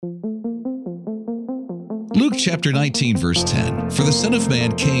Luke chapter 19, verse 10. For the Son of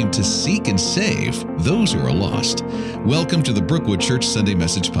Man came to seek and save those who are lost. Welcome to the Brookwood Church Sunday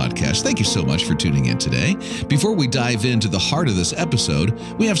Message Podcast. Thank you so much for tuning in today. Before we dive into the heart of this episode,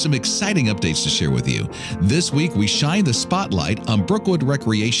 we have some exciting updates to share with you. This week, we shine the spotlight on Brookwood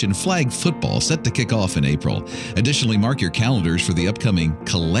Recreation Flag Football set to kick off in April. Additionally, mark your calendars for the upcoming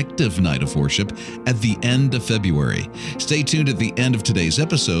Collective Night of Worship at the end of February. Stay tuned at the end of today's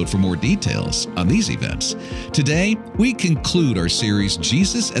episode for more details on these events. Today, we conclude our series,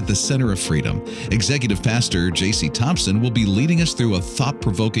 Jesus at the Center of Freedom. Executive Pastor J.C. Thompson will be leading us through a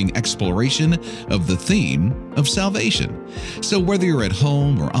thought-provoking exploration of the theme of salvation. So whether you're at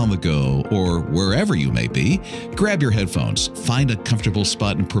home or on the go or wherever you may be, grab your headphones, find a comfortable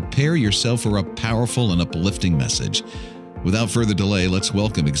spot, and prepare yourself for a powerful and uplifting message. Without further delay, let's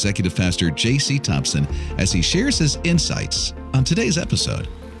welcome Executive Pastor J.C. Thompson as he shares his insights on today's episode.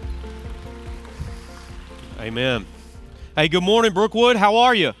 Amen. Hey, good morning, Brookwood. How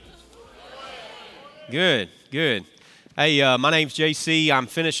are you? Good. Hey, my name's JC. I'm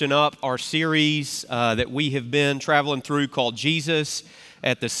finishing up our series that we have been traveling through called Jesus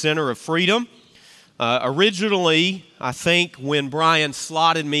at the Center of Freedom. Originally, I think when Brian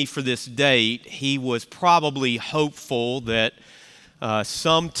slotted me for this date, he was probably hopeful that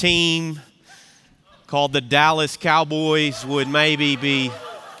some team called the Dallas Cowboys would maybe be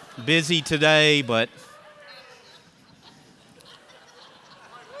busy today, but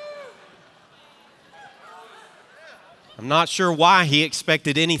I'm not sure why he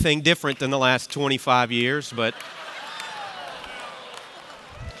expected anything different than the last 25 years, but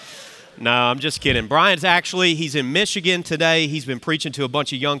no, I'm just kidding. Brian's he's in Michigan today. He's been preaching to a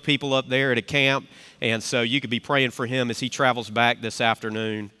bunch of young people up there at a camp, and so you could be praying for him as he travels back this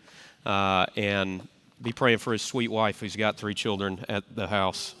afternoon, and be praying for his sweet wife who's got 3 children at the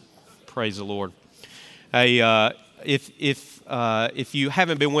house. Praise the Lord. Hey, if you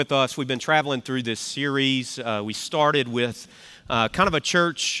haven't been with us, we've been traveling through this series. We started with kind of a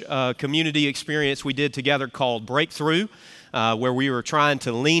church community experience we did together called Breakthrough, where we were trying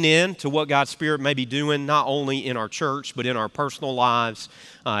to lean in to what God's Spirit may be doing, not only in our church, but in our personal lives.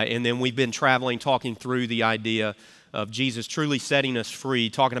 And then we've been traveling, talking through the idea of Jesus truly setting us free,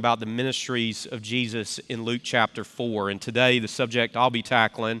 talking about the ministries of Jesus in Luke chapter 4. And today, the subject I'll be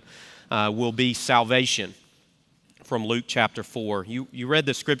tackling will be salvation from Luke chapter 4. You read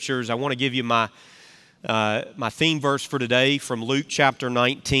the scriptures. I want to give you my theme verse for today from Luke chapter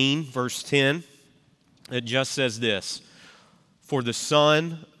 19, verse 10. It just says this: For the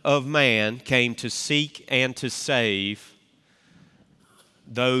Son of Man came to seek and to save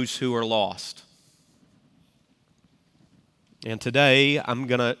those who are lost. And today I'm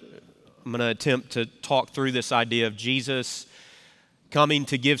gonna attempt to talk through this idea of Jesus coming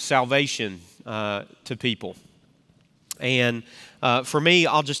to give salvation to people. And for me,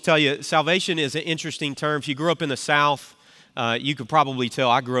 I'll just tell you, salvation is an interesting term. If you grew up in the South, you could probably tell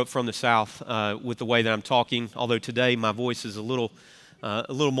I grew up from the South with the way that I'm talking, although today my voice is a little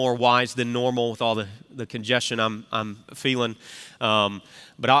more wise than normal with all the congestion I'm feeling.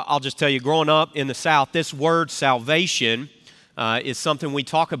 But I'll just tell you, growing up in the South, this word salvation is something we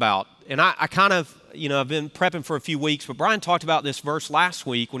talk about. And I kind of, I've been prepping for a few weeks, but Brian talked about this verse last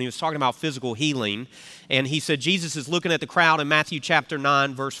week when he was talking about physical healing. And he said Jesus is looking at the crowd in Matthew chapter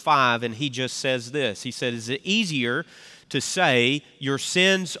 9, verse 5, and he just says this. He said, is it easier to say your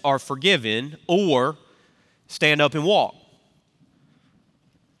sins are forgiven or stand up and walk?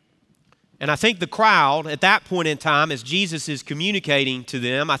 And I think the crowd at that point in time, as Jesus is communicating to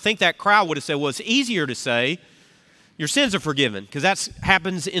them, I think that crowd would have said, well, it's easier to say your sins are forgiven, because that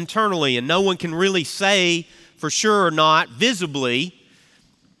happens internally, and no one can really say for sure or not visibly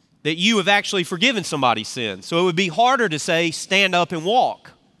that you have actually forgiven somebody's sins. So it would be harder to say, stand up and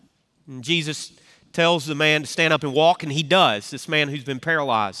walk. And Jesus tells the man to stand up and walk, and he does. This man who's been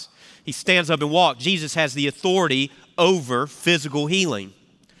paralyzed, he stands up and walks. Jesus has the authority over physical healing.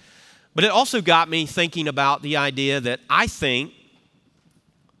 But it also got me thinking about the idea that I think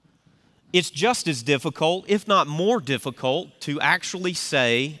it's just as difficult, if not more difficult, to actually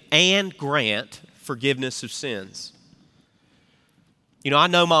say and grant forgiveness of sins. I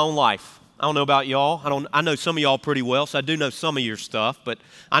know my own life. I don't know about y'all. I know some of y'all pretty well, so I do know some of your stuff, but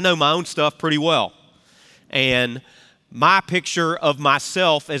I know my own stuff pretty well. And my picture of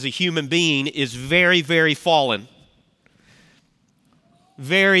myself as a human being is very, very fallen.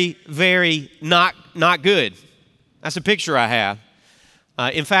 Very, very not good. That's a picture I have.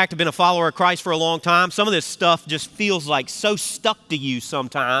 In fact, I've been a follower of Christ for a long time. Some of this stuff just feels like so stuck to you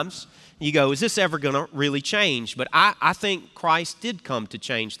sometimes You go, is this ever going to really change? But I think Christ did come to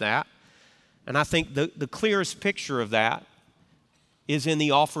change that. And I think the clearest picture of that is in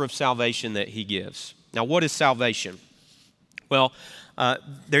the offer of salvation that he gives. Now, what is salvation? Well,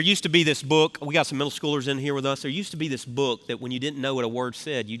 there used to be this book. We got some middle schoolers in here with us. There used to be this book that when you didn't know what a word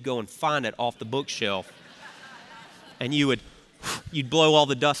said, you'd go and find it off the bookshelf. And you'd blow all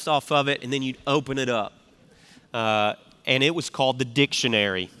the dust off of it, and then you'd open it up. And it was called the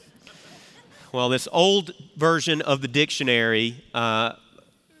dictionary. Well, this old version of the dictionary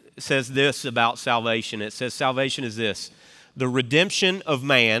says this about salvation. It says salvation is this: the redemption of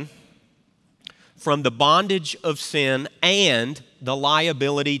man from the bondage of sin and the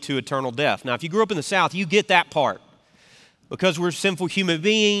liability to eternal death. Now, if you grew up in the South, you get that part. Because we're sinful human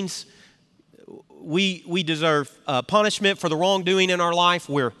beings, we deserve punishment for the wrongdoing in our life.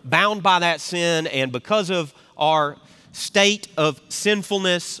 We're bound by that sin, and because of our state of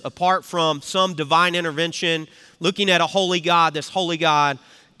sinfulness, apart from some divine intervention, looking at a holy God, this holy God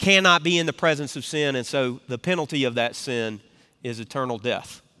cannot be in the presence of sin, and so the penalty of that sin is eternal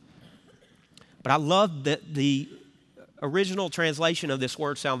death. But I love that the original translation of this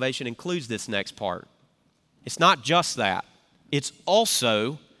word salvation includes this next part. It's not just that. It's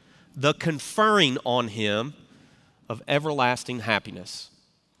also the conferring on him of everlasting happiness.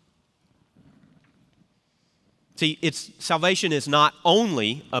 See, salvation is not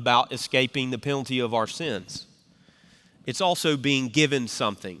only about escaping the penalty of our sins. It's also being given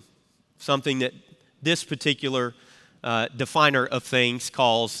something that this particular definer of things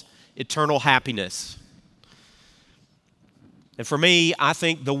calls eternal happiness. And for me, I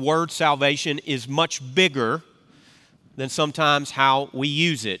think the word salvation is much bigger than sometimes how we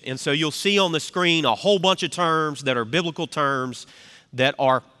use it. And so you'll see on the screen a whole bunch of terms that are biblical terms that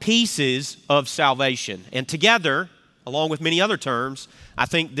are pieces of salvation. And together, along with many other terms, I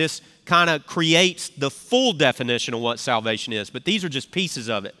think this kind of creates the full definition of what salvation is. But these are just pieces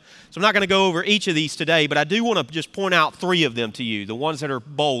of it. So I'm not going to go over each of these today, but I do want to just point out three of them to you, the ones that are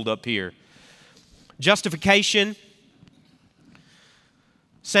bold up here. Justification,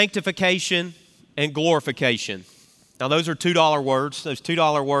 sanctification, and glorification. Now, those are $2 words. Those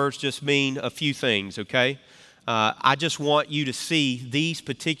 $2 words just mean a few things, okay? I just want you to see these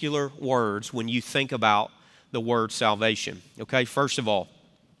particular words when you think about the word salvation, okay? First of all,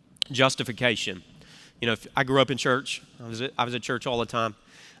 justification. You know, I grew up in church. I was at church all the time.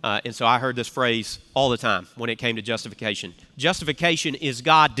 And so I heard this phrase all the time when it came to justification. Justification is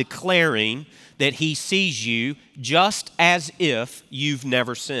God declaring that he sees you just as if you've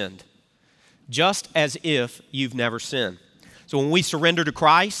never sinned. Just as if you've never sinned. So when we surrender to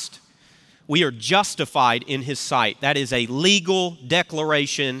Christ, we are justified in his sight. That is a legal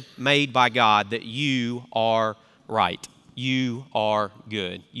declaration made by God that you are right. You are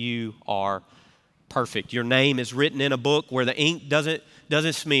good. You are perfect. Your name is written in a book where the ink doesn't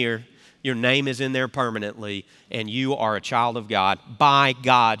smear. Your name is in there permanently, and you are a child of God by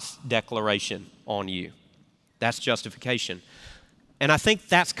God's declaration on you. That's justification. And I think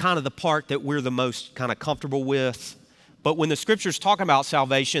that's kind of the part that we're the most kind of comfortable with. But when the scriptures talk about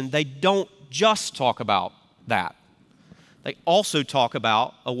salvation, they don't just talk about that. They also talk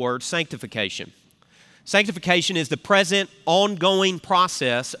about a word, sanctification. Sanctification is the present, ongoing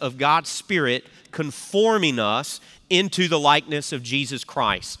process of God's Spirit conforming us into the likeness of Jesus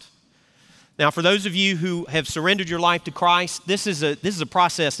Christ. Now, for those of you who have surrendered your life to Christ, this is a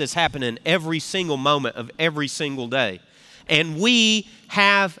process that's happening every single moment of every single day. And we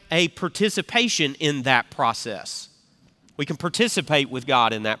have a participation in that process. We can participate with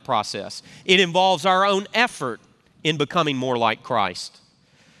God in that process. It involves our own effort in becoming more like Christ.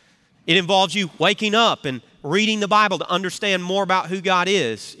 It involves you waking up and reading the Bible to understand more about who God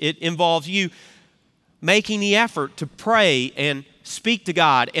is. It involves you making the effort to pray and speak to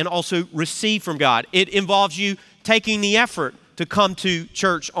God and also receive from God. It involves you taking the effort to come to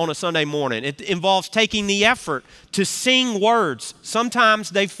church on a Sunday morning. It involves taking the effort to sing words.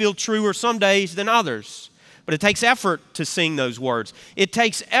 Sometimes they feel truer some days than others, but it takes effort to sing those words. It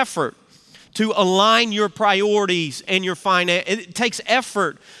takes effort to align your priorities and your finance. It takes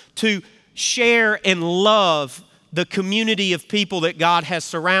effort to share and love the community of people that God has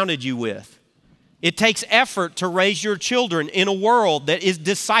surrounded you with. It takes effort to raise your children in a world that is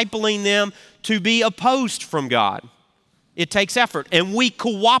discipling them to be opposed from God. It takes effort, and we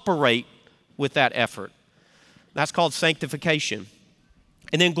cooperate with that effort. That's called sanctification.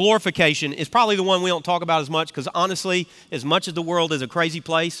 And then glorification is probably the one we don't talk about as much because honestly, as much as the world is a crazy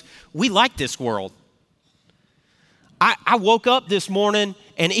place, we like this world. I woke up this morning,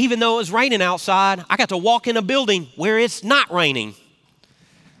 and even though it was raining outside, I got to walk in a building where it's not raining.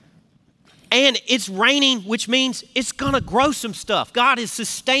 And it's raining, which means it's going to grow some stuff. God is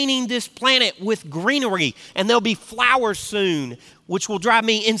sustaining this planet with greenery, and there'll be flowers soon, which will drive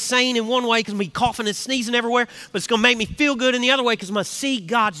me insane in one way because I'm going to be coughing and sneezing everywhere, but it's going to make me feel good in the other way because I'm going to see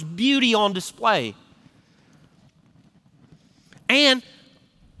God's beauty on display. And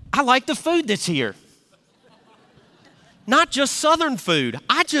I like the food that's here. Not just Southern food.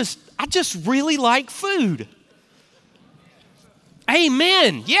 I just really like food.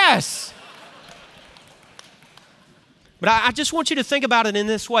 Amen. Yes. But I just want you to think about it in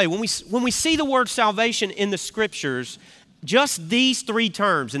this way. When we see the word salvation in the scriptures, just these three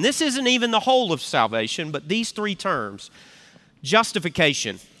terms, and this isn't even the whole of salvation, but these three terms: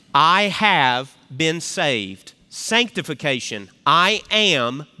 justification, I have been saved; sanctification, I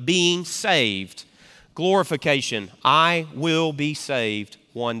am being saved; glorification, I will be saved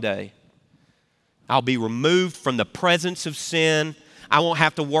one day. I'll be removed from the presence of sin. I won't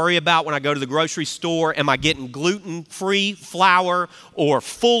have to worry about when I go to the grocery store, am I getting gluten-free flour or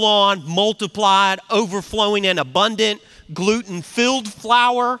full-on, multiplied, overflowing, and abundant gluten-filled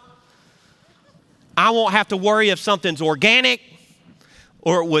flour? I won't have to worry if something's organic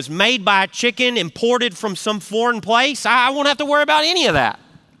or it was made by a chicken imported from some foreign place. I won't have to worry about any of that.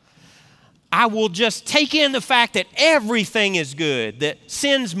 I will just take in the fact that everything is good, that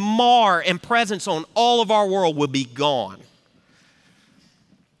sin's mar and presence on all of our world will be gone.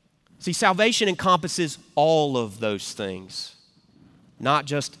 See, salvation encompasses all of those things, not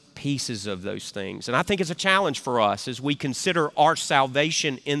just pieces of those things. And I think it's a challenge for us as we consider our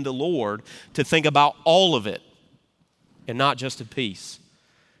salvation in the Lord to think about all of it and not just a piece.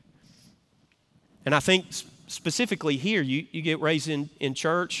 And I think specifically here, you get raised in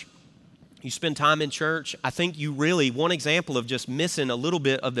church, you spend time in church. I think one example of just missing a little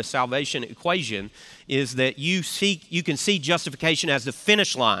bit of the salvation equation is that you can see justification as the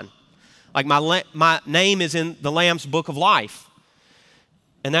finish line. Like my name is in the Lamb's book of life.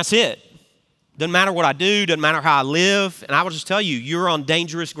 And that's it. Doesn't matter what I do, doesn't matter how I live. And I will just tell you, you're on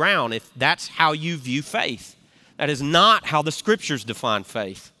dangerous ground if that's how you view faith. That is not how the scriptures define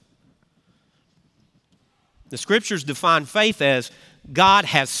faith. The scriptures define faith as God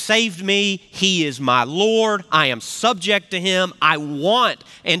has saved me. He is my Lord. I am subject to Him. I want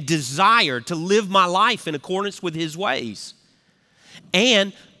and desire to live my life in accordance with His ways.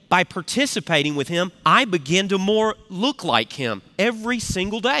 And by participating with Him, I begin to more look like Him every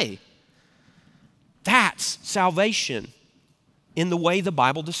single day. That's salvation in the way the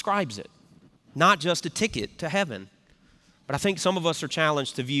Bible describes it, not just a ticket to heaven. But I think some of us are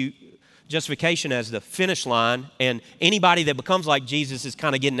challenged to view justification as the finish line, and anybody that becomes like Jesus is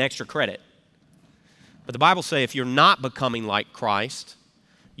kind of getting extra credit. But the Bible says if you're not becoming like Christ,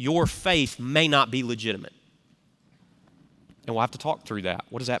 your faith may not be legitimate. And we'll have to talk through that.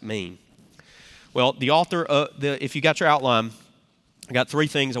 What does that mean? Well, the author if you got your outline, I got three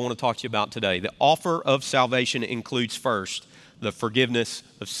things I want to talk to you about today. The offer of salvation includes first the forgiveness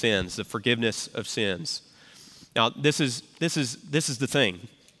of sins. The forgiveness of sins. Now, this is the thing.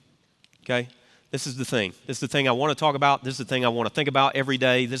 Okay? This is the thing. This is the thing I want to talk about. This is the thing I want to think about every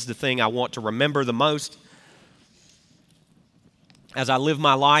day. This is the thing I want to remember the most. As I live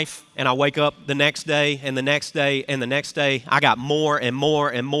my life and I wake up the next day and the next day and the next day, I got more and more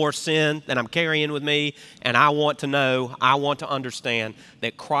and more sin that I'm carrying with me, and I want to understand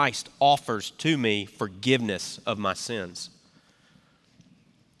that Christ offers to me forgiveness of my sins.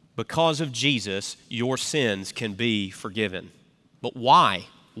 Because of Jesus, your sins can be forgiven. But why?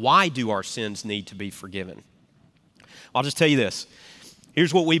 Why do our sins need to be forgiven? I'll just tell you this.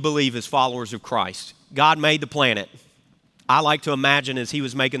 Here's what we believe as followers of Christ. God made the planet. I like to imagine as He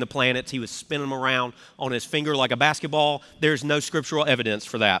was making the planets, He was spinning them around on His finger like a basketball. There's no scriptural evidence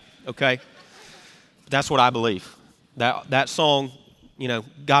for that, okay? That's what I believe. That song,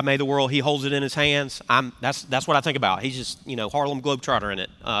 God made the world, He holds it in His hands. That's what I think about. He's just, Harlem Globetrotter in it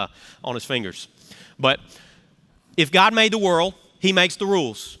on His fingers. But if God made the world, He makes the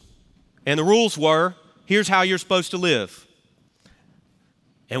rules. And the rules were, here's how you're supposed to live.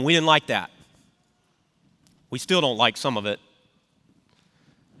 And we didn't like that. We still don't like some of it.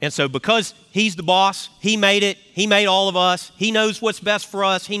 And so because He's the boss, He made it, He made all of us, He knows what's best for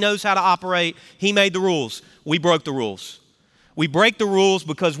us, He knows how to operate, He made the rules. We broke the rules. We break the rules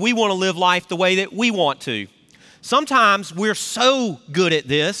because we want to live life the way that we want to. Sometimes we're so good at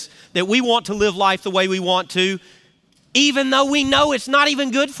this that we want to live life the way we want to, even though we know it's not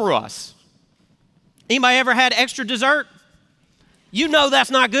even good for us. Anybody ever had extra dessert? You know that's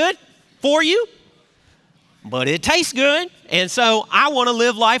not good for you. But it tastes good, and so I want to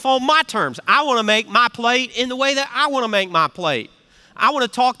live life on my terms. I want to make my plate in the way that I want to make my plate. I want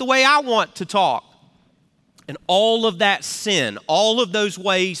to talk the way I want to talk. And all of that sin, all of those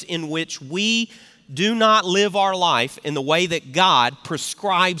ways in which we do not live our life in the way that God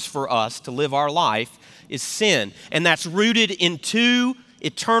prescribes for us to live our life is sin. And that's rooted in two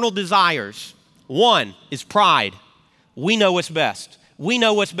eternal desires. One is pride. We know what's best. We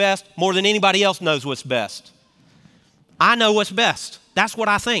know what's best more than anybody else knows what's best. I know what's best. That's what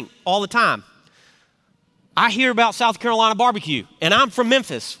I think all the time. I hear about South Carolina barbecue, and I'm from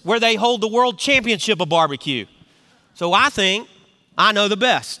Memphis, where they hold the world championship of barbecue. So I think I know the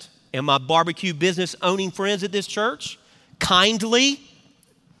best. And my barbecue business owning friends at this church kindly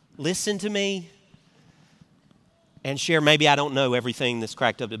listen to me and share maybe I don't know everything that's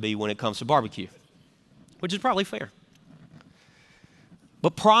cracked up to be when it comes to barbecue, which is probably fair.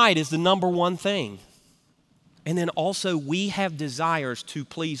 But pride is the number one thing. And then also we have desires to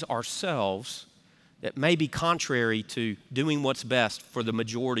please ourselves that may be contrary to doing what's best for the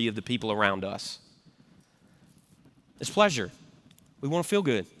majority of the people around us. It's pleasure. We want to feel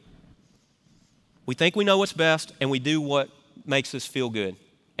good. We think we know what's best, and we do what makes us feel good.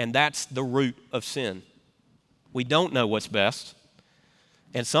 And that's the root of sin. We don't know what's best.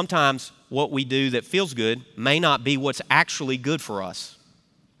 And sometimes what we do that feels good may not be what's actually good for us.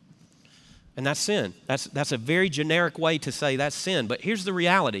 And that's sin. That's a very generic way to say that's sin. But here's the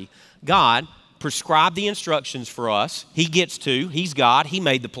reality. God prescribed the instructions for us. He gets to. He's God. He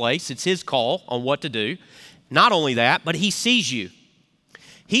made the place. It's His call on what to do. Not only that, but He sees you.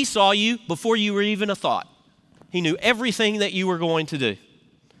 He saw you before you were even a thought. He knew everything that you were going to do.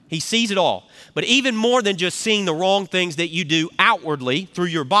 He sees it all. But even more than just seeing the wrong things that you do outwardly through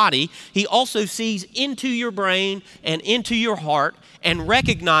your body, He also sees into your brain and into your heart and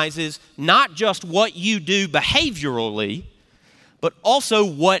recognizes not just what you do behaviorally, but also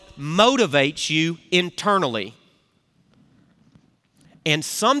what motivates you internally. And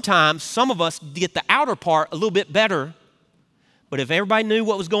sometimes some of us get the outer part a little bit better, but if everybody knew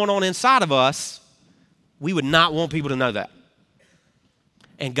what was going on inside of us, we would not want people to know that.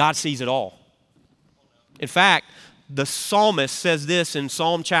 And God sees it all. In fact, the psalmist says this in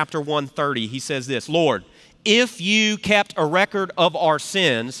Psalm chapter 130. He says this, Lord, if you kept a record of our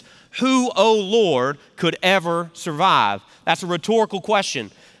sins, who, O Lord, could ever survive? That's a rhetorical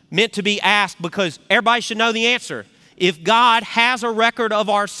question meant to be asked because everybody should know the answer. If God has a record of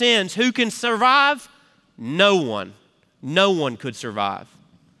our sins, who can survive? No one. No one could survive.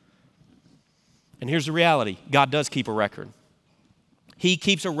 And here's the reality. God does keep a record. He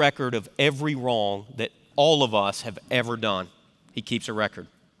keeps a record of every wrong that all of us have ever done. He keeps a record.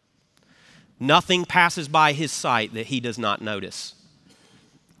 Nothing passes by His sight that He does not notice,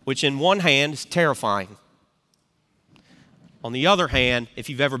 which in one hand is terrifying. On the other hand, if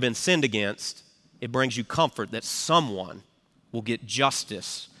you've ever been sinned against, it brings you comfort that someone will get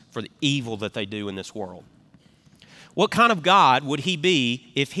justice for the evil that they do in this world. What kind of God would He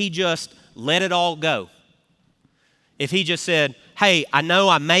be if He just let it all go? If He just said, hey, I know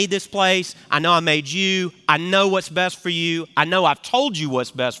I made this place. I know I made you. I know what's best for you. I know I've told you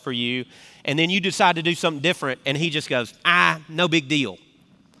what's best for you. And then you decide to do something different, and He just goes, no big deal.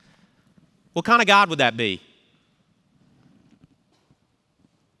 What kind of God would that be?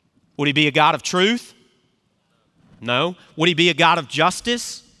 Would He be a God of truth? No. Would He be a God of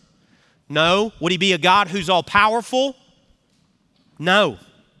justice? No. Would He be a God who's all powerful? No.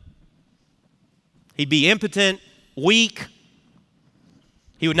 He'd be impotent, weak.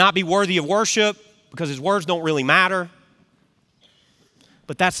 He would not be worthy of worship because His words don't really matter.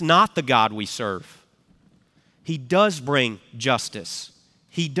 But that's not the God we serve. He does bring justice.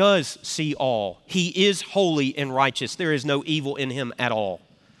 He does see all. He is holy and righteous. There is no evil in Him at all.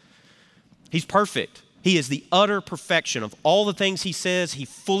 He's perfect. He is the utter perfection of all the things He says. He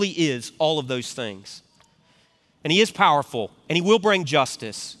fully is all of those things. And He is powerful, and He will bring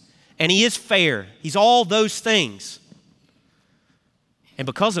justice, and He is fair. He's all those things. And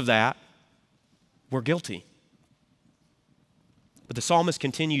because of that, we're guilty. But the psalmist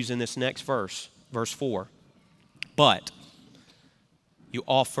continues in this next verse, verse 4. But you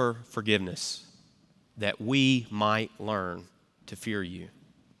offer forgiveness that we might learn to fear you.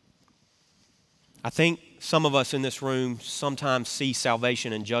 I think some of us in this room sometimes see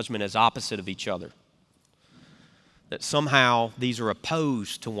salvation and judgment as opposite of each other. That somehow these are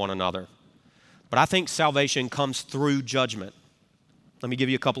opposed to one another. But I think salvation comes through judgment. Let me give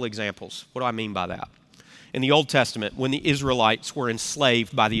you a couple examples. What do I mean by that? In the Old Testament, when the Israelites were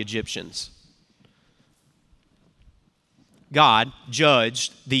enslaved by the Egyptians, God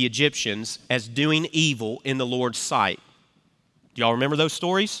judged the Egyptians as doing evil in the Lord's sight. Do y'all remember those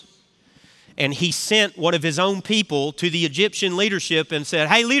stories? And he sent one of his own people to the Egyptian leadership and said,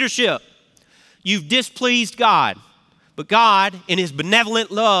 hey, leadership, you've displeased God. But God, in his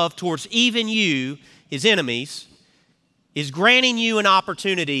benevolent love towards even you, his enemies, is granting you an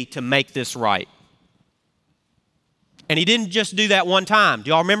opportunity to make this right. And he didn't just do that one time. Do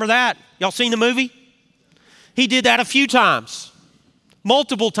y'all remember that? Y'all seen the movie? He did that a few times,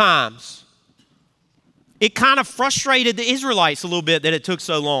 multiple times. It kind of frustrated the Israelites a little bit that it took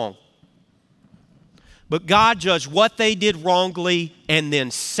so long. But God judged what they did wrongly and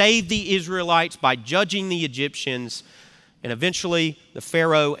then saved the Israelites by judging the Egyptians. And eventually, the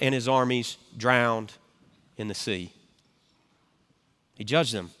Pharaoh and his armies drowned in the sea. He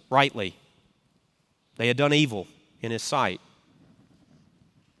judged them rightly. They had done evil in his sight,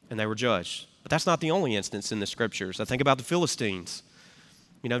 and they were judged. But that's not the only instance in the scriptures. I think about the Philistines.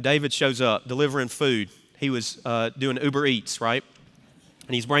 You know, David shows up delivering food. He was doing Uber Eats, right?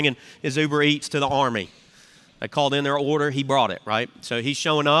 And he's bringing his Uber Eats to the army. They called in their order. He brought it, right? So he's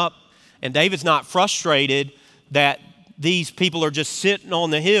showing up, and David's not frustrated that these people are just sitting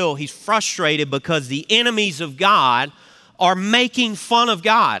on the hill. He's frustrated because the enemies of God are making fun of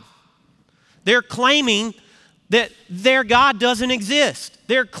God. They're claiming that their God doesn't exist.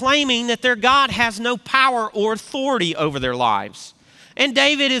 They're claiming that their God has no power or authority over their lives. And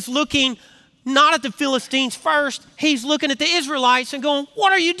David is looking not at the Philistines first, he's looking at the Israelites and going,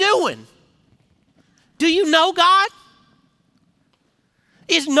 what are you doing? Do you know God?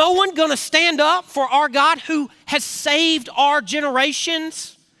 Is no one going to stand up for our God who has saved our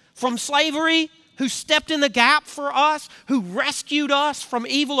generations from slavery, who stepped in the gap for us, who rescued us from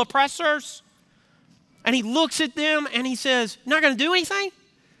evil oppressors? And he looks at them and he says, you're not going to do anything?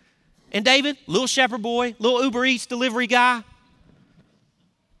 And David, little shepherd boy, little Uber Eats delivery guy,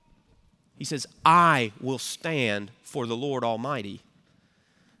 he says, I will stand for the Lord Almighty.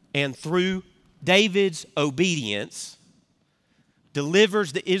 And through David's obedience,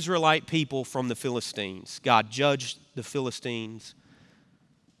 delivers the Israelite people from the Philistines. God judged the Philistines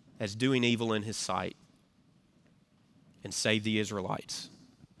as doing evil in his sight and saved the Israelites.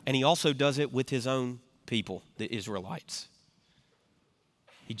 And he also does it with his own people, the Israelites.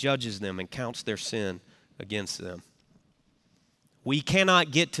 He judges them and counts their sin against them. We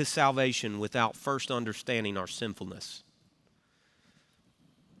cannot get to salvation without first understanding our sinfulness.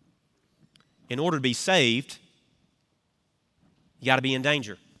 In order to be saved, you got to be in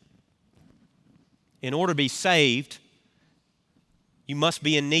danger. In order to be saved, you must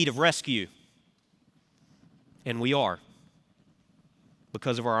be in need of rescue. And we are,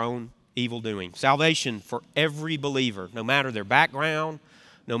 because of our own evil doing. Salvation for every believer, no matter their background,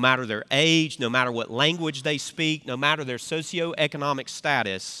 no matter their age, no matter what language they speak, no matter their socioeconomic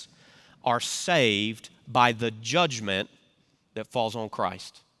status, are saved by the judgment that falls on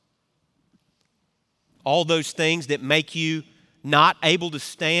Christ. All those things that make you not able to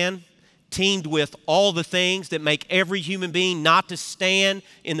stand, teamed with all the things that make every human being not to stand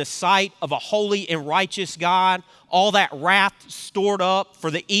in the sight of a holy and righteous God, all that wrath stored up for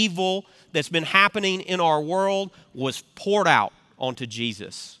the evil that's been happening in our world was poured out onto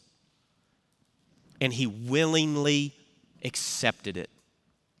Jesus. And he willingly accepted it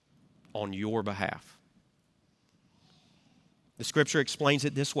on your behalf. The scripture explains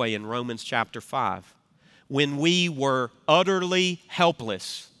it this way in Romans chapter 5. When we were utterly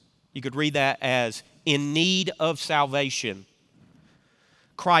helpless, you could read that as in need of salvation,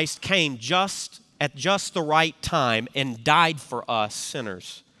 Christ came at just the right time and died for us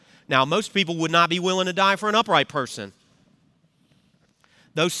sinners. Now, most people would not be willing to die for an upright person,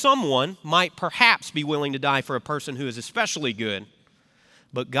 though someone might perhaps be willing to die for a person who is especially good.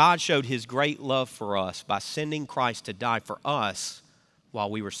 But God showed his great love for us by sending Christ to die for us while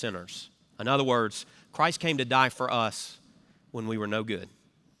we were sinners. In other words, Christ came to die for us when we were no good.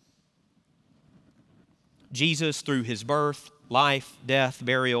 Jesus, through his birth, life, death,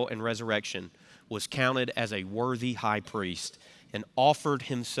 burial, and resurrection, was counted as a worthy high priest and offered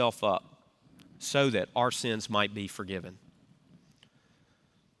himself up so that our sins might be forgiven.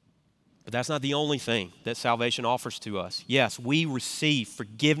 But that's not the only thing that salvation offers to us. Yes, we receive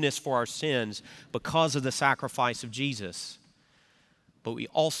forgiveness for our sins because of the sacrifice of Jesus. But we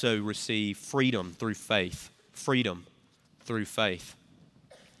also receive freedom through faith. Freedom through faith.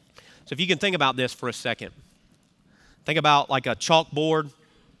 So if you can think about this for a second. Think about like a chalkboard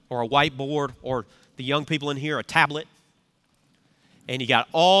or a whiteboard, or the young people in here, a tablet. And you got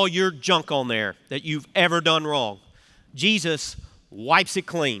all your junk on there that you've ever done wrong. Jesus wipes it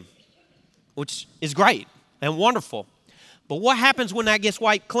clean, which is great and wonderful. But what happens when that gets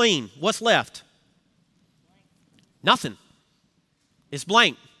wiped clean? What's left? Nothing. It's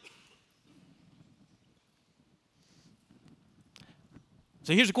blank.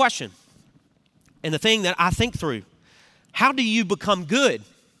 So here's a question, and the thing that I think through. How do you become good?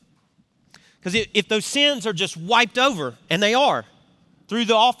 Because if those sins are just wiped over, and they are, through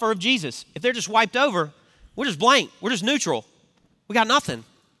the offer of Jesus, if they're just wiped over, we're just blank. We're just neutral. We got nothing.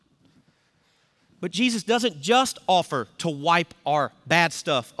 But Jesus doesn't just offer to wipe our bad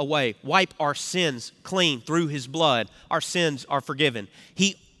stuff away, wipe our sins clean through his blood. Our sins are forgiven.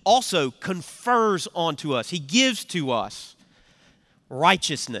 He also confers onto us. He gives to us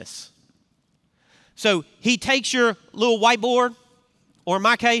righteousness. So he takes your little whiteboard, or in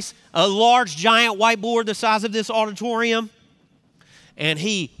my case, a large giant whiteboard the size of this auditorium, and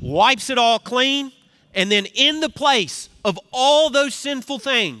he wipes it all clean, and then in the place of all those sinful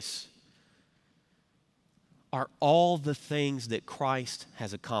things are all the things that Christ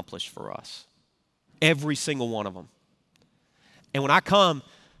has accomplished for us. Every single one of them. And when I come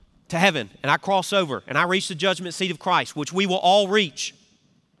to heaven and I cross over and I reach the judgment seat of Christ, which we will all reach,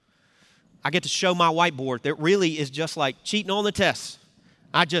 I get to show my whiteboard that really is just like cheating on the tests.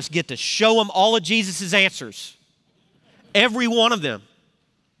 I just get to show them all of Jesus' answers. Every one of them.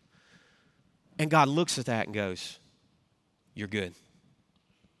 And God looks at that and goes, "You're good.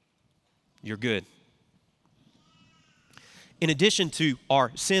 You're good." In addition to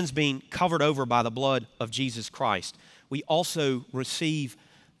our sins being covered over by the blood of Jesus Christ, we also receive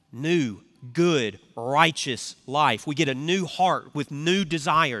new, good, righteous life. We get a new heart with new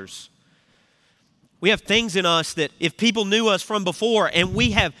desires. We have things in us that if people knew us from before and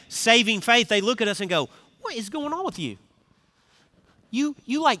we have saving faith, they look at us and go, "What is going on with you? You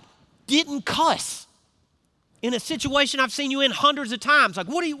like didn't cuss in a situation I've seen you in hundreds of times. Like,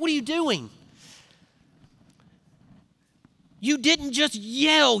 what are you doing? You didn't just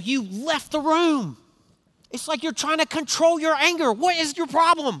yell, you left the room. It's like you're trying to control your anger. What is your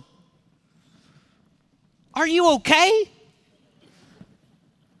problem? Are you okay?"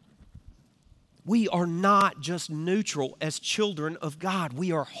 We are not just neutral as children of God.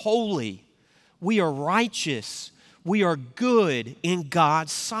 We are holy. We are righteous. We are good in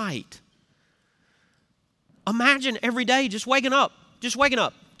God's sight. Imagine every day just waking up. Just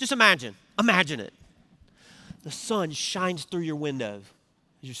imagine it. The sun shines through your window.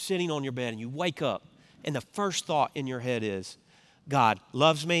 You're sitting on your bed and you wake up, and the first thought in your head is, God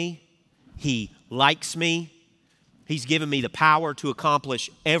loves me. He likes me. He's given me the power to accomplish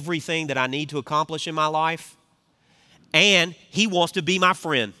everything that I need to accomplish in my life. And he wants to be my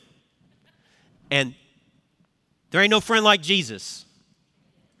friend. And there ain't no friend like Jesus.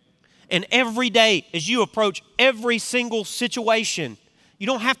 And every day as you approach every single situation, you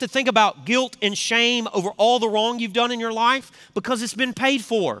don't have to think about guilt and shame over all the wrong you've done in your life, because it's been paid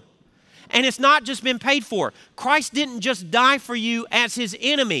for. And it's not just been paid for. Christ didn't just die for you as his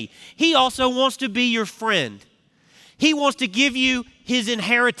enemy. He also wants to be your friend. He wants to give you his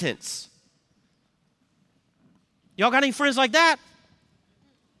inheritance. Y'all got any friends like that?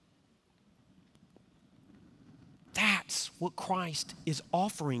 That's what Christ is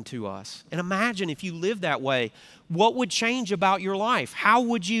offering to us. And imagine if you lived that way, what would change about your life? How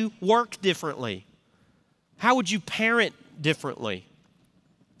would you work differently? How would you parent differently?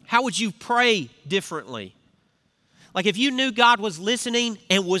 How would you pray differently? Like if you knew God was listening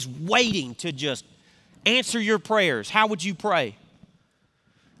and was waiting to just answer your prayers, how would you pray?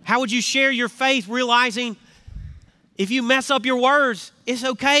 How would you share your faith, realizing if you mess up your words, it's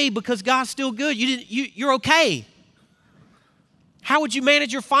okay because God's still good. You're okay. How would you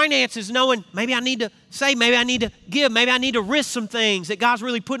manage your finances knowing maybe I need to say, maybe I need to give, maybe I need to risk some things that God's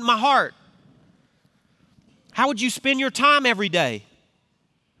really put in my heart? How would you spend your time every day?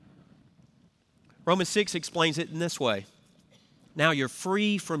 Romans 6 explains it in this way. Now you're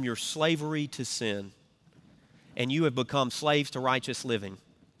free from your slavery to sin, and you have become slaves to righteous living.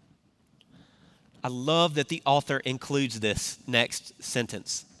 I love that the author includes this next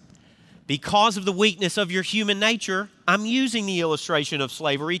sentence. Because of the weakness of your human nature, I'm using the illustration of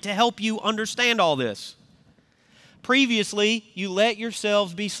slavery to help you understand all this. Previously, you let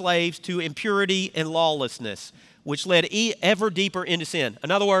yourselves be slaves to impurity and lawlessness, which led ever deeper into sin.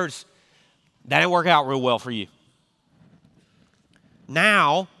 In other words, that didn't work out real well for you.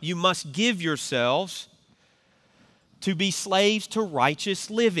 Now, you must give yourselves to be slaves to righteous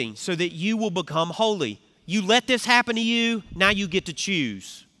living so that you will become holy. You let this happen to you, now you get to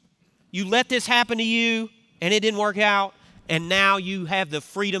choose. You let this happen to you, and it didn't work out, and now you have the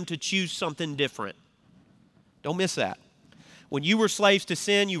freedom to choose something different. Don't miss that. When you were slaves to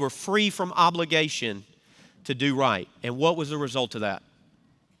sin, you were free from obligation to do right. And what was the result of that?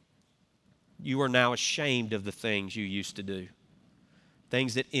 You are now ashamed of the things you used to do,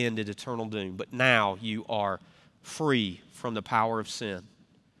 things that ended eternal doom. But now you are free from the power of sin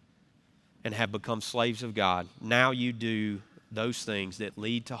and have become slaves of God, now you do those things that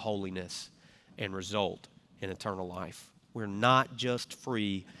lead to holiness and result in eternal life. We're not just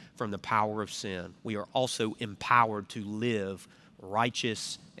free from the power of sin. We are also empowered to live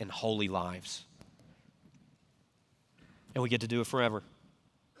righteous and holy lives. And we get to do it forever.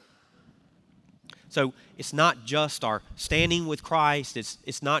 So it's not just our standing with Christ.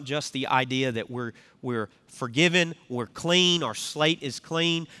 It's not just the idea that we're forgiven, we're clean, our slate is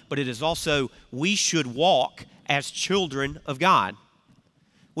clean, but it is also we should walk as children of God.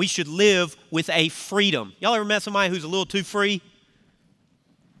 We should live with a freedom. Y'all ever met somebody who's a little too free?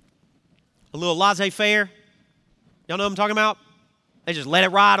 A little laissez-faire? Y'all know what I'm talking about? They just let it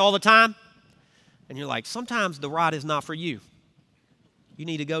ride all the time. And you're like, sometimes the ride is not for you. You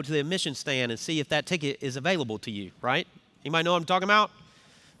need to go to the admission stand and see if that ticket is available to you, right? Anybody know what I'm talking about?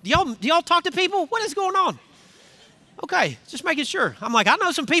 Do y'all talk to people? What is going on? Okay, just making sure. I'm like, I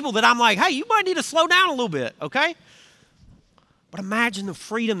know some people that I'm like, hey, you might need to slow down a little bit, okay? But imagine the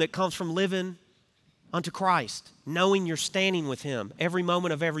freedom that comes from living unto Christ, knowing you're standing with Him every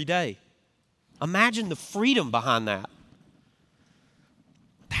moment of every day. Imagine the freedom behind that.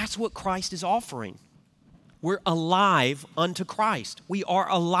 That's what Christ is offering. We're alive unto Christ. We are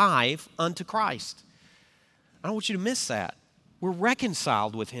alive unto Christ. I don't want you to miss that. We're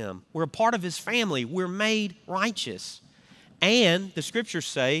reconciled with Him. We're a part of His family. We're made righteous. And the Scriptures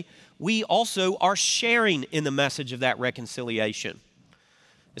say we also are sharing in the message of that reconciliation.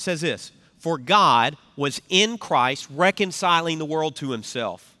 It says this, for God was in Christ reconciling the world to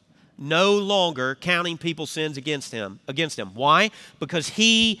Himself, no longer counting people's sins against him. Why? Because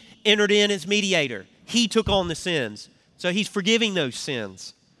He entered in as mediator. He took on the sins. So He's forgiving those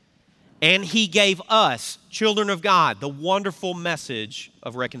sins. And He gave us, children of God, the wonderful message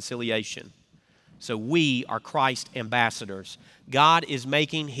of reconciliation. So we are Christ ambassadors. God is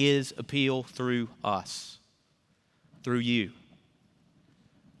making His appeal through us, through you.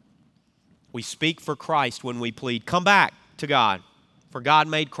 We speak for Christ when we plead, come back to God. For God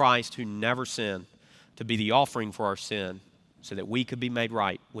made Christ, who never sinned, to be the offering for our sin, so that we could be made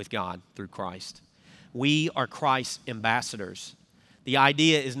right with God through Christ. We are Christ's ambassadors. The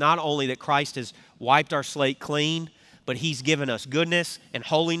idea is not only that Christ has wiped our slate clean, but He's given us goodness and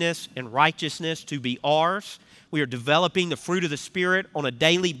holiness and righteousness to be ours. We are developing the fruit of the Spirit on a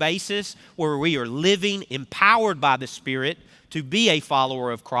daily basis where we are living empowered by the Spirit to be a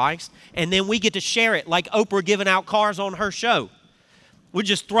follower of Christ. And then we get to share it like Oprah giving out cars on her show. We're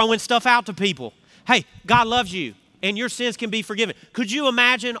just throwing stuff out to people. Hey, God loves you and your sins can be forgiven. Could you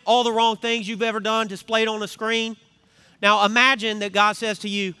imagine all the wrong things you've ever done displayed on a screen? Now imagine that God says to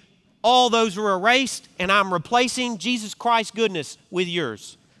you, all those are erased and I'm replacing Jesus Christ's goodness with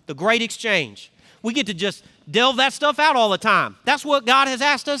yours. The great exchange. We get to just delve that stuff out all the time. That's what God has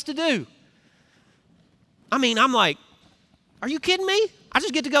asked us to do. I mean, I'm like, are you kidding me? I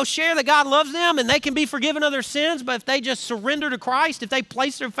just get to go share that God loves them and they can be forgiven of their sins, but if they just surrender to Christ, if they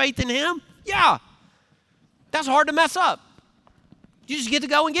place their faith in Him, yeah, that's hard to mess up. You just get to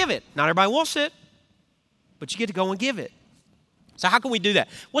go and give it. Not everybody wants it, but you get to go and give it. So how can we do that?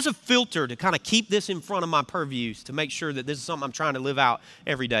 What's a filter to kind of keep this in front of my purviews to make sure that this is something I'm trying to live out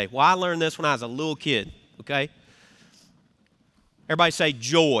every day? Well, I learned this when I was a little kid, okay? Everybody say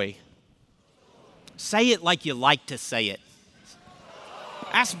joy. Say it like you like to say it.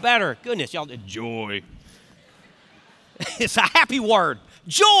 That's better. Goodness, y'all did joy. It's a happy word.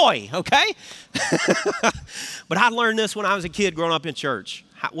 Joy, okay? But I learned this when I was a kid growing up in church.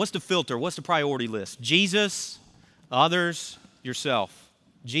 What's the filter? What's the priority list? Jesus, others, yourself.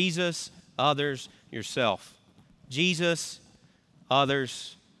 Jesus, others, yourself. Jesus,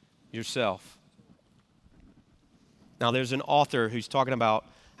 others, yourself. Now, there's an author who's talking about,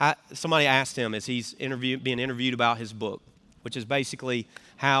 somebody asked him as he's being interviewed about his book, which is basically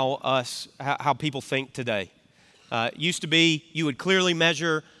how people think today. Used to be you would clearly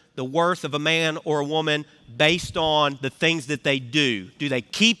measure the worth of a man or a woman based on the things that they do. Do they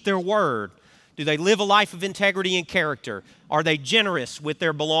keep their word? Do they live a life of integrity and character? Are they generous with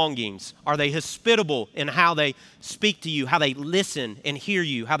their belongings? Are they hospitable in how they speak to you, how they listen and hear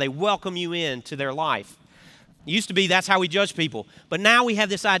you, how they welcome you into their life? It used to be that's how we judge people. But now we have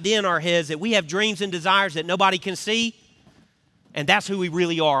this idea in our heads that we have dreams and desires that nobody can see, and that's who we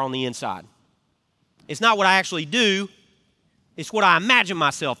really are on the inside. It's not what I actually do, it's what I imagine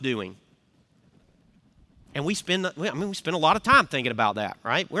myself doing. And we spend a lot of time thinking about that,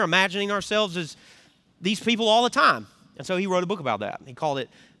 right? We're imagining ourselves as these people all the time. And so he wrote a book about that. He called it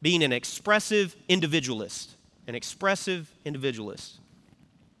Being an Expressive Individualist. An Expressive Individualist.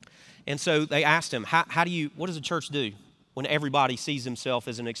 And so they asked him, what does the church do when everybody sees himself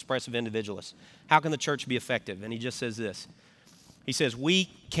as an expressive individualist? How can the church be effective? And he just says this. He says, we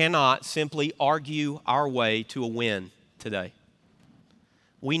cannot simply argue our way to a win today.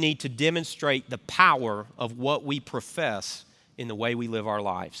 We need to demonstrate the power of what we profess in the way we live our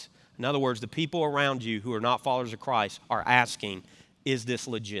lives. In other words, the people around you who are not followers of Christ are asking, is this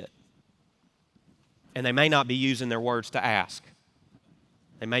legit? And they may not be using their words to ask.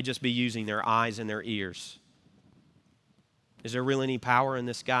 They may just be using their eyes and their ears. Is there really any power in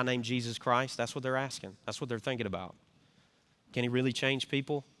this guy named Jesus Christ? That's what they're asking. That's what they're thinking about. Can he really change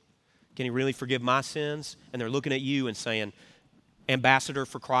people? Can he really forgive my sins? And they're looking at you and saying, ambassador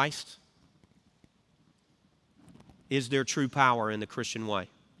for Christ? Is there true power in the Christian way?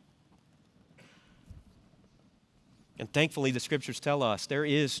 And thankfully, the scriptures tell us there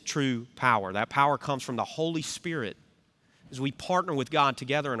is true power. That power comes from the Holy Spirit. As we partner with God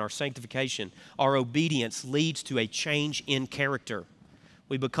together in our sanctification, our obedience leads to a change in character.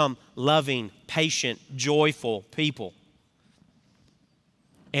 We become loving, patient, joyful people.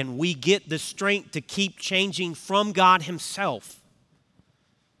 And we get the strength to keep changing from God Himself.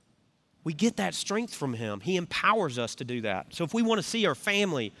 We get that strength from Him. He empowers us to do that. So if we want to see our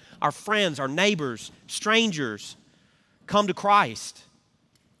family, our friends, our neighbors, strangers come to Christ,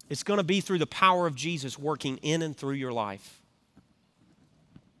 it's going to be through the power of Jesus working in and through your life.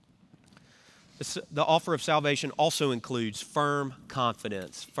 The offer of salvation also includes firm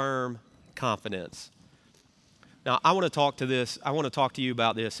confidence. Firm confidence. Now, I want to talk to you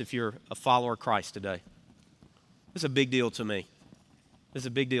about this if you're a follower of Christ today. This is a big deal to me. This is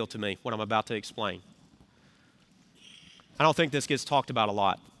a big deal to me, what I'm about to explain. I don't think this gets talked about a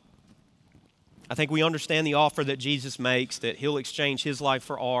lot. I think we understand the offer that Jesus makes, that He'll exchange His life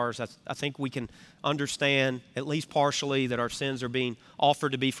for ours. I think we can understand, at least partially, that our sins are being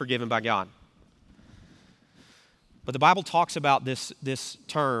offered to be forgiven by God. But the Bible talks about this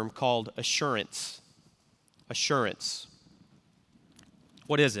term called assurance. Assurance.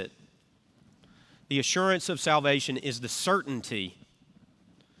 What is it? The assurance of salvation is the certainty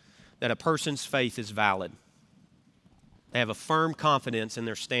that a person's faith is valid. They have a firm confidence in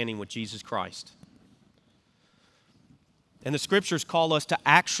their standing with Jesus Christ. And the scriptures call us to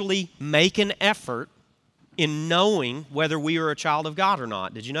actually make an effort in knowing whether we are a child of God or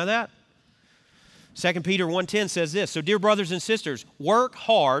not. Did you know that? 2 Peter 1:10 says this, so dear brothers and sisters, work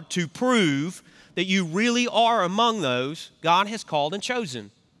hard to prove that you really are among those God has called and chosen.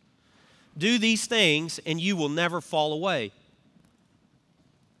 Do these things and you will never fall away.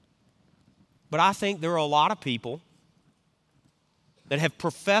 But I think there are a lot of people that have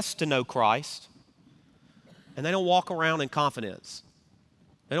professed to know Christ and they don't walk around in confidence.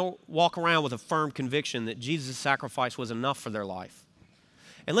 They don't walk around with a firm conviction that Jesus' sacrifice was enough for their life.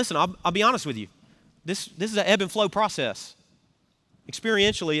 And listen, I'll be honest with you. This is an ebb and flow process.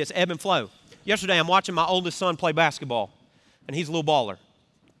 Experientially, it's ebb and flow. Yesterday, I'm watching my oldest son play basketball, and he's a little baller.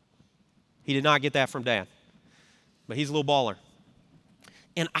 He did not get that from Dad, but he's a little baller.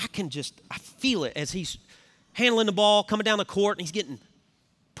 And I feel it as he's handling the ball, coming down the court, and he's getting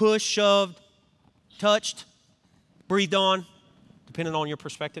pushed, shoved, touched, breathed on, depending on your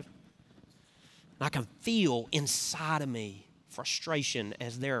perspective. And I can feel inside of me frustration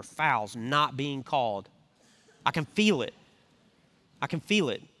as there are fouls not being called. I can feel it. I can feel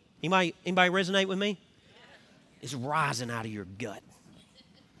it. Anybody resonate with me? It's rising out of your gut.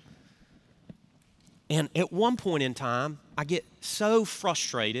 And at one point in time, I get so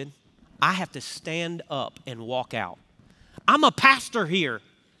frustrated, I have to stand up and walk out. I'm a pastor here.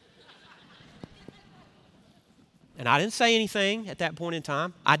 And I didn't say anything at that point in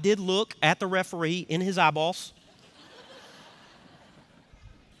time. I did look at the referee in his eyeballs.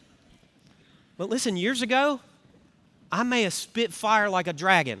 But listen, years ago, I may have spit fire like a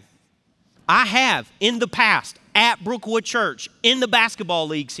dragon. I have, in the past, at Brookwood Church, in the basketball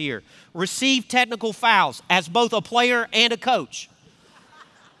leagues here, received technical fouls as both a player and a coach.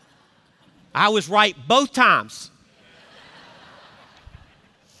 I was right both times.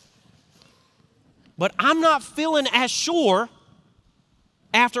 But I'm not feeling as sure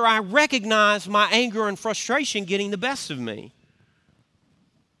after I recognize my anger and frustration getting the best of me.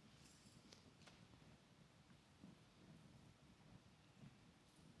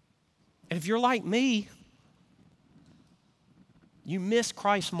 And if you're like me, you miss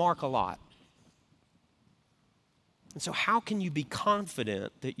Christ's mark a lot. And so how can you be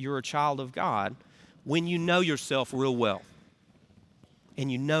confident that you're a child of God when you know yourself real well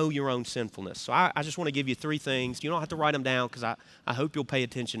and you know your own sinfulness? So I just want to give you three things. You don't have to write them down because I hope you'll pay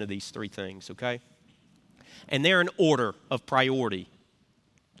attention to these three things, okay? And they're in order of priority.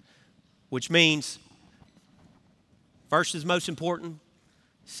 which means first is most important,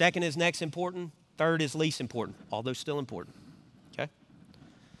 second is next important, third is least important, although still important. Okay?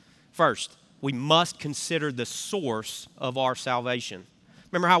 First, we must consider the source of our salvation.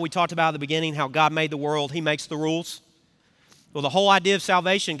 Remember how we talked about at the beginning how God made the world, He makes the rules? Well, the whole idea of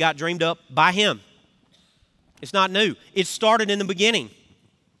salvation got dreamed up by Him. It's not new. It started in the beginning.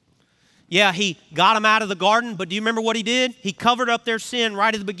 Yeah, He got them out of the garden, but do you remember what He did? He covered up their sin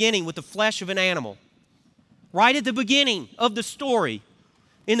right at the beginning with the flesh of an animal. Right at the beginning of the story,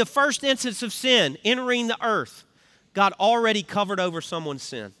 in the first instance of sin entering the earth, God already covered over someone's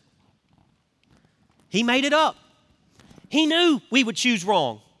sin. He made it up. He knew we would choose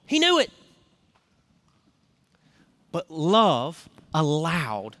wrong. He knew it. But love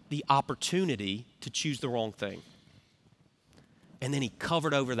allowed the opportunity to choose the wrong thing. And then He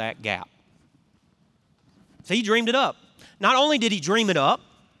covered over that gap. So He dreamed it up. Not only did He dream it up,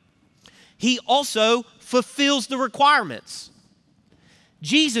 He also fulfills the requirements.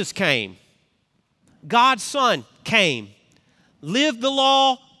 Jesus came. God's Son came. Lived the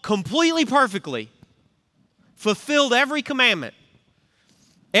law completely perfectly. Fulfilled every commandment.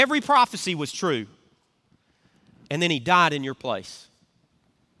 Every prophecy was true. And then He died in your place.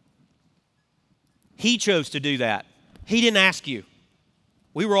 He chose to do that. He didn't ask you.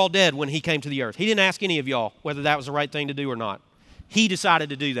 We were all dead when He came to the earth. He didn't ask any of y'all whether that was the right thing to do or not. He decided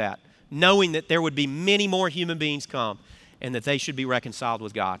to do that, knowing that there would be many more human beings come and that they should be reconciled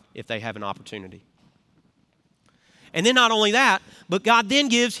with God if they have an opportunity. And then not only that, but God then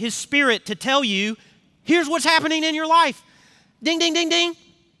gives His Spirit to tell you, here's what's happening in your life. Ding, ding, ding, ding.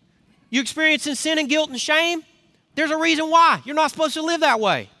 You experiencing sin and guilt and shame? There's a reason why. You're not supposed to live that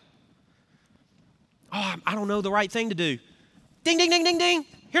way. Oh, I don't know the right thing to do. Ding, ding, ding, ding, ding.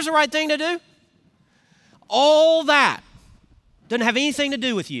 Here's the right thing to do. All that doesn't have anything to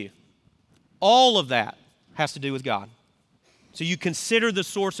do with you. All of that has to do with God. So you consider the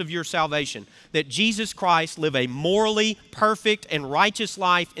source of your salvation, that Jesus Christ lived a morally perfect and righteous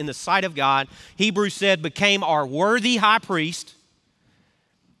life in the sight of God. Hebrews said became our worthy high priest,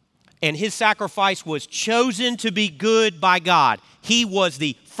 and His sacrifice was chosen to be good by God. He was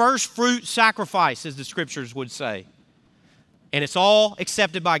the first fruit sacrifice, as the scriptures would say. And it's all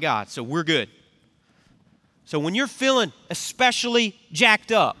accepted by God, so we're good. So when you're feeling especially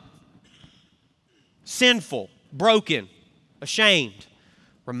jacked up, sinful, broken, ashamed,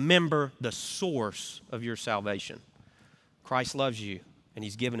 remember the source of your salvation. Christ loves you, and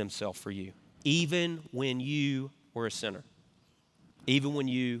He's given Himself for you, even when you were a sinner. Even when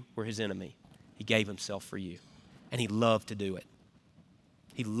you were His enemy, He gave Himself for you. And He loved to do it.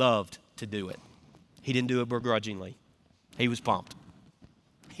 He loved to do it. He didn't do it begrudgingly. He was pumped.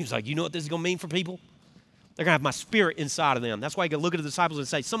 He was like, you know what this is going to mean for people? They're going to have my Spirit inside of them. That's why you can look at the disciples and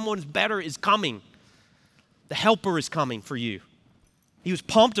say, someone better is coming. The Helper is coming for you. He was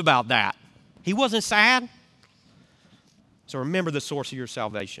pumped about that. He wasn't sad. So remember the source of your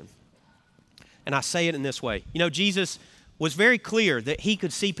salvation. And I say it in this way. You know, Jesus was very clear that He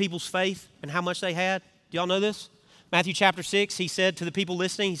could see people's faith and how much they had. Do y'all know this? Matthew chapter 6, He said to the people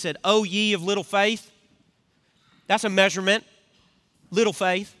listening, He said, "O ye of little faith." That's a measurement, little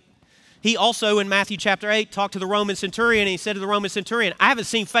faith. He also, in Matthew chapter 8, talked to the Roman centurion, and He said to the Roman centurion, "I haven't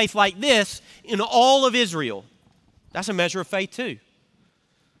seen faith like this in all of Israel." That's a measure of faith too.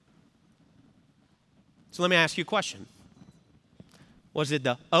 So let me ask you a question. Was it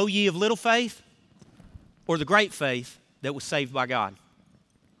the "O ye of little faith" or the great faith that was saved by God?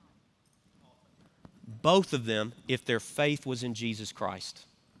 Both of them, if their faith was in Jesus Christ.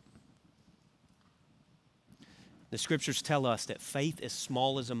 The scriptures tell us that faith as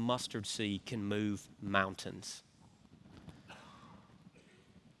small as a mustard seed can move mountains.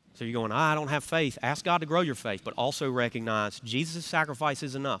 So you're going, I don't have faith. Ask God to grow your faith, but also recognize Jesus' sacrifice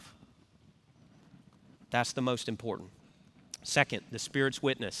is enough. That's the most important. Second, the Spirit's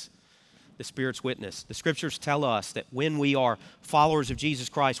witness. The Spirit's witness. The scriptures tell us that when we are followers of Jesus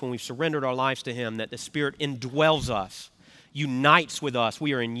Christ, when we've surrendered our lives to Him, that the Spirit indwells us, unites with us.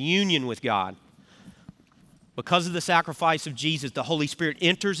 We are in union with God. Because of the sacrifice of Jesus, the Holy Spirit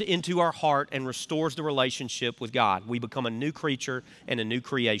enters into our heart and restores the relationship with God. We become a new creature and a new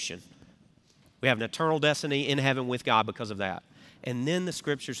creation. We have an eternal destiny in heaven with God because of that. And then the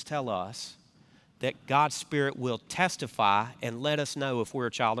scriptures tell us that God's Spirit will testify and let us know if we're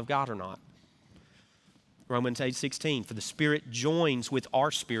a child of God or not. Romans 8:16, for the Spirit joins with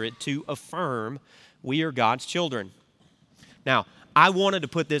our spirit to affirm we are God's children. Now, I wanted to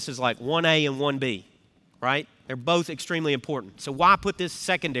put this as like 1A and 1B, right? They're both extremely important. So why put this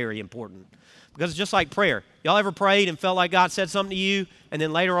secondary important? Because it's just like prayer. Y'all ever prayed and felt like God said something to you, and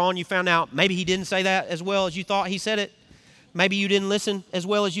then later on you found out maybe he didn't say that as well as you thought he said it? Maybe you didn't listen as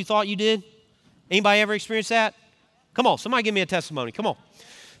well as you thought you did? Anybody ever experienced that? Come on, somebody give me a testimony. Come on.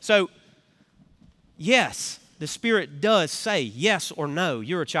 So, yes, the Spirit does say yes or no,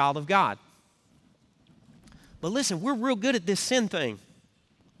 you're a child of God. But listen, we're real good at this sin thing.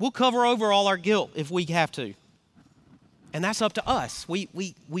 We'll cover over all our guilt if we have to. And that's up to us. We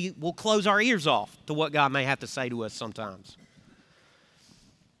will close our ears off to what God may have to say to us sometimes.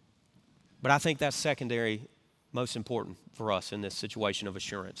 But I think that's secondary, most important for us in this situation of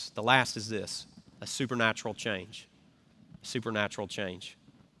assurance. The last is this, a supernatural change. A supernatural change.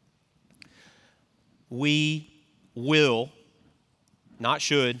 We will, not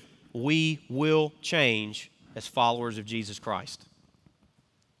should, we will change as followers of Jesus Christ.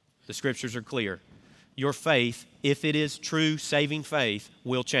 The scriptures are clear. Your faith, if it is true saving faith,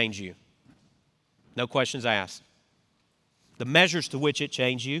 will change you. No questions asked. The measures to which it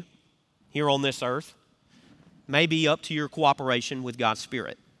changed you here on this earth may be up to your cooperation with God's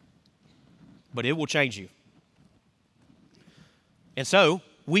Spirit, but it will change you. And so,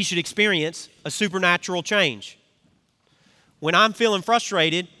 we should experience a supernatural change. When I'm feeling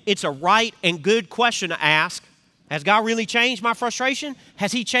frustrated, it's a right and good question to ask. Has God really changed my frustration?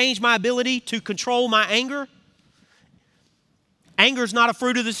 Has he changed my ability to control my anger? Anger is not a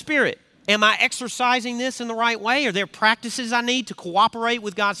fruit of the Spirit. Am I exercising this in the right way? Are there practices I need to cooperate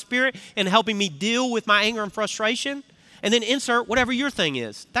with God's Spirit in helping me deal with my anger and frustration? And then insert whatever your thing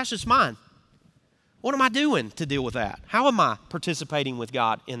is. That's just mine. What am I doing to deal with that? How am I participating with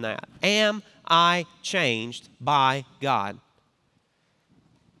God in that? Am I changed by God?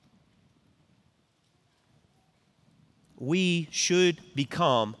 We should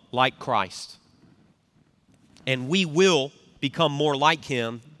become like Christ. And we will become more like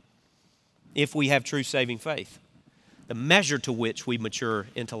him if we have true saving faith. The measure to which we mature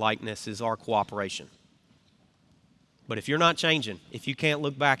into likeness is our cooperation. But if you're not changing, if you can't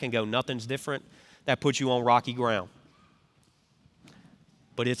look back and go, nothing's different, that puts you on rocky ground.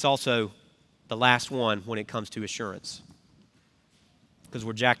 But it's also the last one when it comes to assurance. Because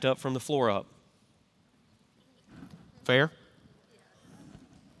we're jacked up from the floor up. Fair?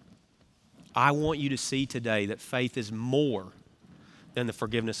 I want you to see today that faith is more than the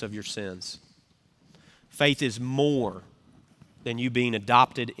forgiveness of your sins. Faith is more than you being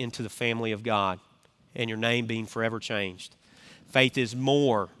adopted into the family of God and your name being forever changed. Faith is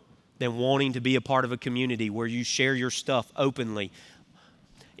more than wanting to be a part of a community where you share your stuff openly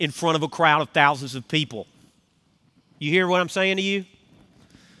in front of a crowd of thousands of people. You hear what I'm saying to you?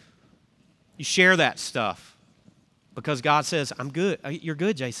 You share that stuff. Because God says, I'm good. You're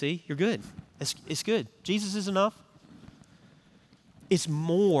good, JC. You're good. It's good. Jesus is enough. It's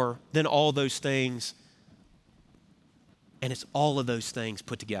more than all those things. And it's all of those things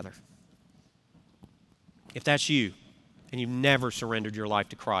put together. If that's you, and you've never surrendered your life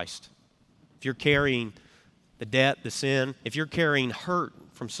to Christ, if you're carrying the debt, the sin, if you're carrying hurt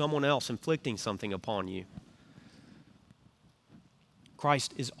from someone else inflicting something upon you,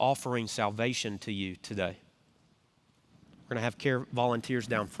 Christ is offering salvation to you today. We're going to have care volunteers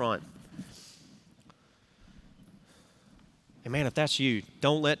down front. And man, if that's you,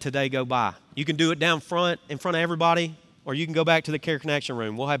 don't let today go by. You can do it down front, in front of everybody, or you can go back to the Care Connection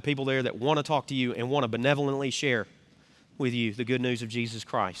room. We'll have people there that want to talk to you and want to benevolently share with you the good news of Jesus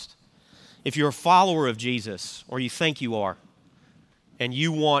Christ. If you're a follower of Jesus, or you think you are, and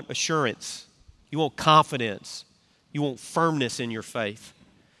you want assurance, you want confidence, you want firmness in your faith,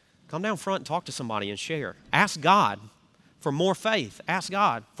 come down front and talk to somebody and share. Ask God for more faith. Ask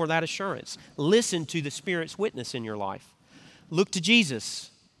God for that assurance. Listen to the Spirit's witness in your life. Look to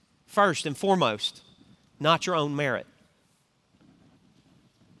Jesus first and foremost, not your own merit.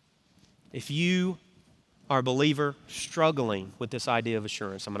 If you are a believer struggling with this idea of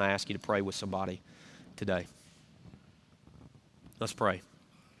assurance, I'm going to ask you to pray with somebody today. Let's pray.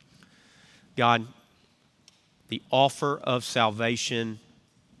 God, the offer of salvation,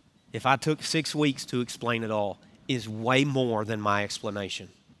 if I took 6 weeks to explain it all, is way more than my explanation.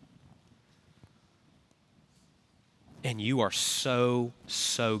 And you are so,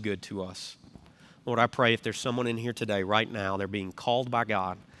 so good to us. Lord, I pray if there's someone in here today, right now, they're being called by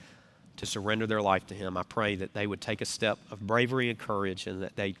God to surrender their life to Him, I pray that they would take a step of bravery and courage and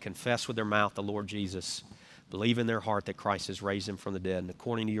that they'd confess with their mouth the Lord Jesus, believe in their heart that Christ has raised Him from the dead, and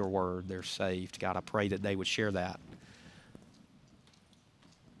according to your word, they're saved. God, I pray that they would share that.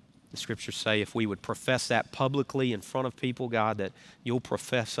 The scriptures say if we would profess that publicly in front of people, God, that you'll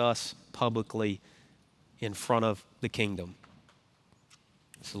profess us publicly in front of the kingdom.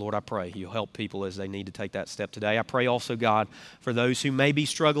 So, Lord, I pray you'll help people as they need to take that step today. I pray also, God, for those who may be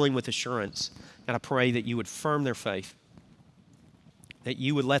struggling with assurance, and I pray that you would firm their faith, that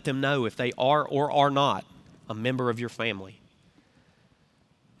you would let them know if they are or are not a member of your family,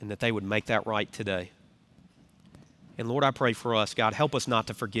 and that they would make that right today. And Lord, I pray for us, God, help us not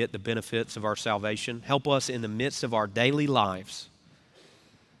to forget the benefits of our salvation. Help us in the midst of our daily lives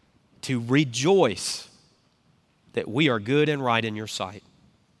to rejoice that we are good and right in your sight,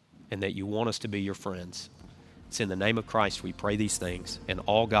 and that you want us to be your friends. It's in the name of Christ we pray these things, and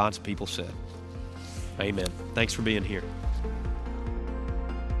all God's people said, amen. Thanks for being here.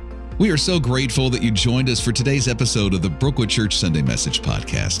 We are so grateful that you joined us for today's episode of the Brookwood Church Sunday Message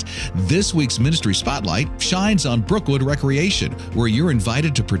Podcast. This week's Ministry Spotlight shines on Brookwood Recreation, where you're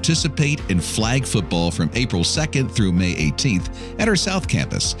invited to participate in flag football from April 2nd through May 18th at our South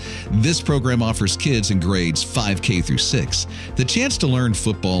Campus. This program offers kids in grades 5K through 6 the chance to learn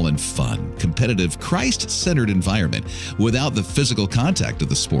football in fun, competitive, Christ-centered environment without the physical contact of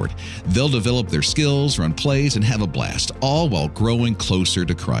the sport. They'll develop their skills, run plays, and have a blast, all while growing closer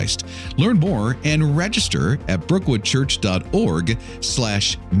to Christ. Learn more and register at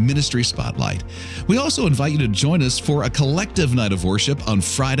brookwoodchurch.org/ministry spotlight. We also invite you to join us for a collective night of worship on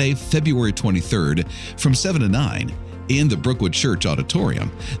Friday, February 23rd from 7 to 9. In the Brookwood Church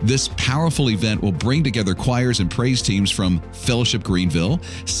Auditorium. This powerful event will bring together choirs and praise teams from Fellowship Greenville,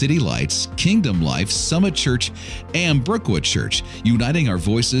 City Lights, Kingdom Life, Summit Church, and Brookwood Church, uniting our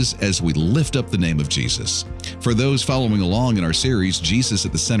voices as we lift up the name of Jesus. For those following along in our series, Jesus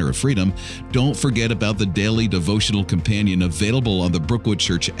at the Center of Freedom, don't forget about the daily devotional companion available on the Brookwood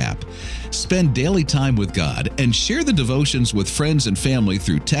Church app. Spend daily time with God and share the devotions with friends and family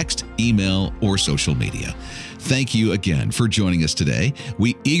through text, email, or social media. Thank you again for joining us today.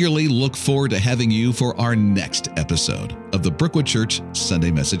 We eagerly look forward to having you for our next episode of the Brookwood Church Sunday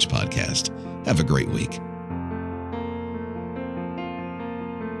Message Podcast. Have a great week.